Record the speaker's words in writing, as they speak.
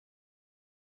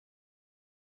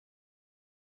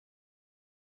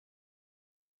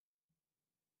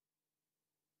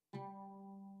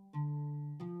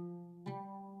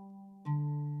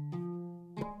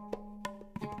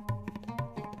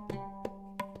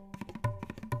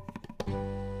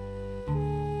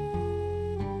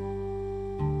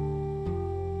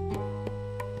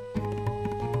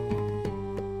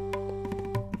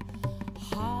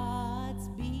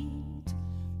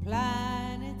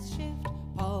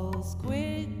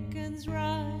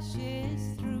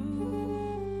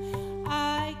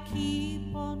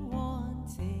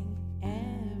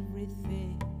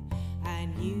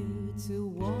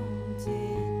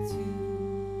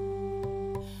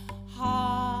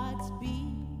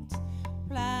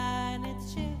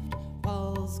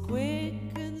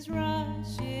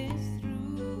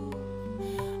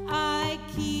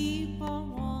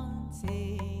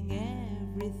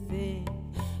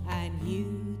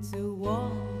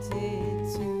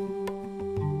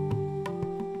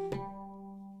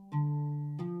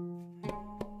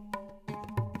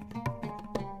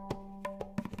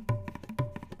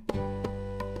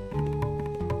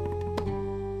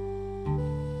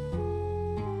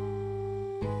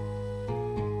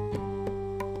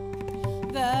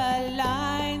The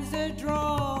lines are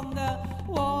drawn, the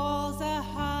walls are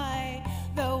high,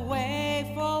 the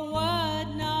way forward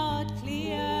not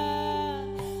clear.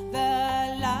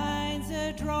 The lines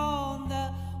are drawn,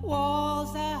 the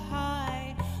walls are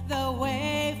high, the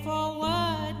way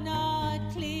forward not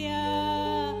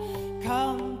clear.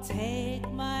 Come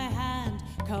take my hand,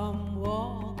 come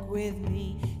walk with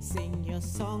me, sing your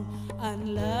song,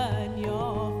 unlearn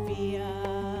your fear.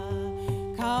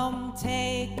 Come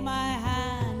take my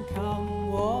hand,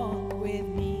 come walk with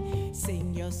me,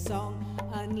 sing your song,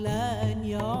 unlearn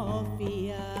your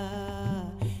fear.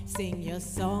 Sing your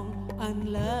song,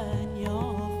 unlearn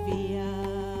your fear.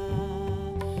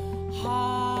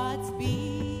 Hearts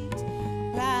beat,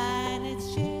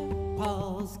 planets shift,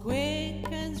 pulse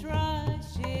quickens,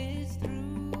 rushes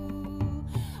through.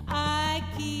 I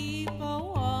keep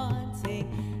on wanting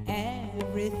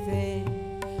everything,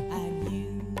 and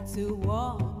you to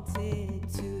want it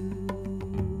too.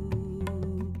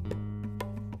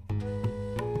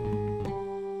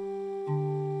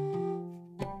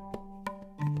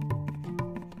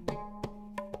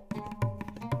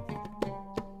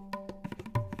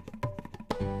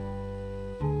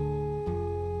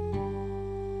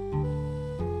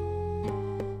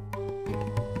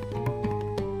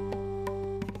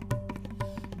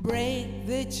 Break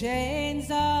the chains,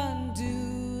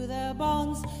 undo the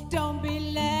bonds. Don't be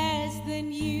less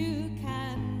than you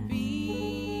can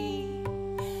be.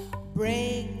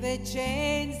 Break the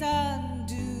chains,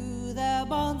 undo the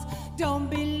bonds. Don't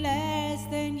be less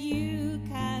than you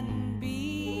can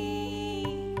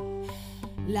be.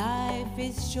 Life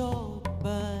is short,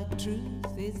 but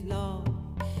truth is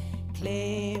long.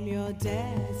 Claim your destiny.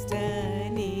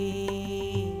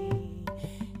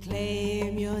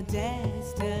 Claim your destiny.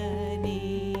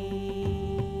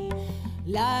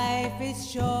 Life is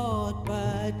short,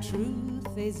 but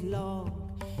truth is long.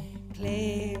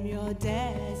 Claim your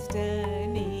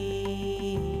destiny.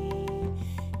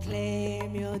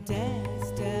 Claim your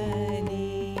destiny.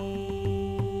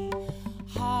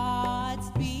 Hearts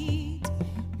beat,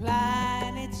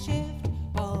 planets shift,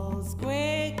 pulse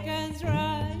quickens,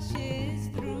 rushes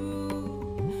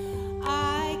through.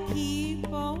 I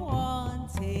keep on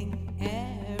wanting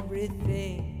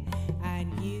everything, and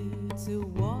you to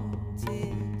want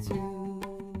it too.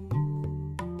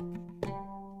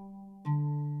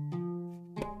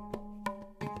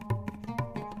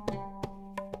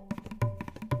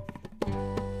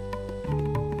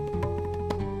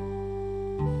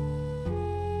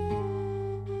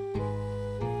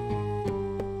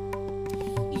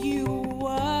 You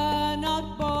were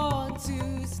not born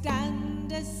to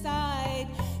stand aside.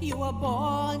 You were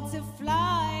born to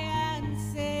fly and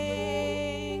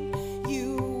sing.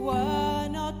 You were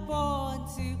not born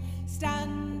to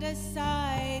stand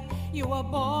aside. You were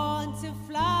born to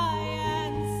fly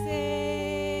and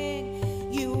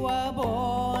sing. You were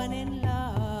born in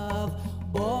love,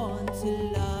 born to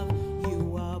love. You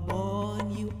were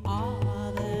born, you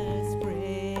are the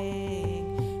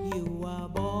spring. You were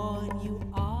born, you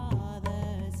are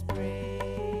the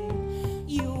spring.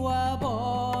 You were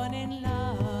born in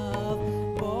love,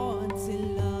 born to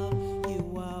love. You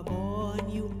were born,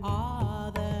 you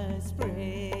are the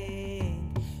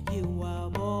spring. You were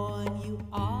born, you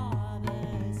are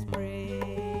the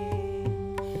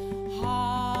spring.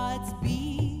 Hearts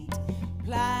beat,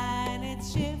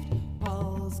 planets shift,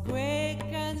 pulse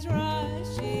quickens,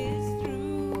 rushes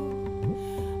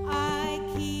through. I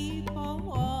keep on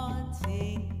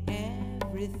wanting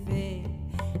everything,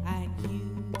 and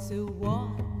you to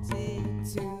want it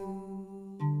too.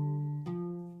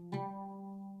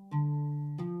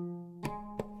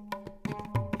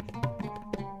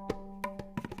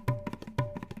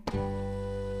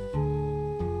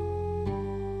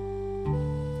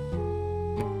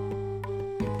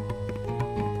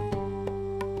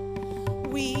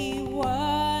 We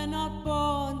were not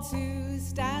born to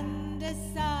stand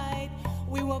aside.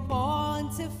 We were born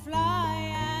to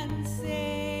fly and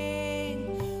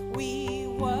sing. We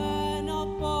were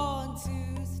not born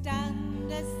to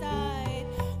stand aside.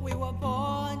 We were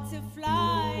born to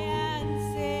fly and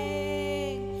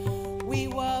sing. We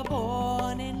were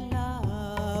born in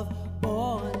love,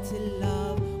 born to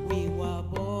love. We were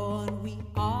born, we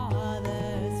are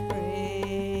the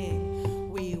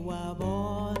spring. We were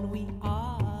born, we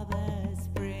are the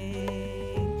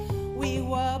spring. We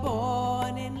were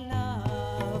born in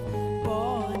love,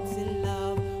 born to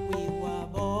love.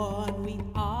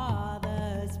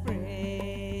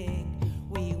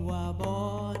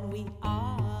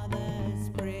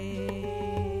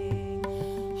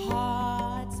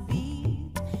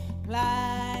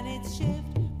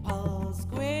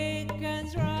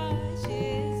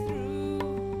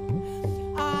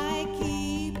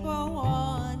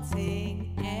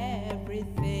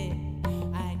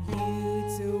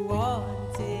 want.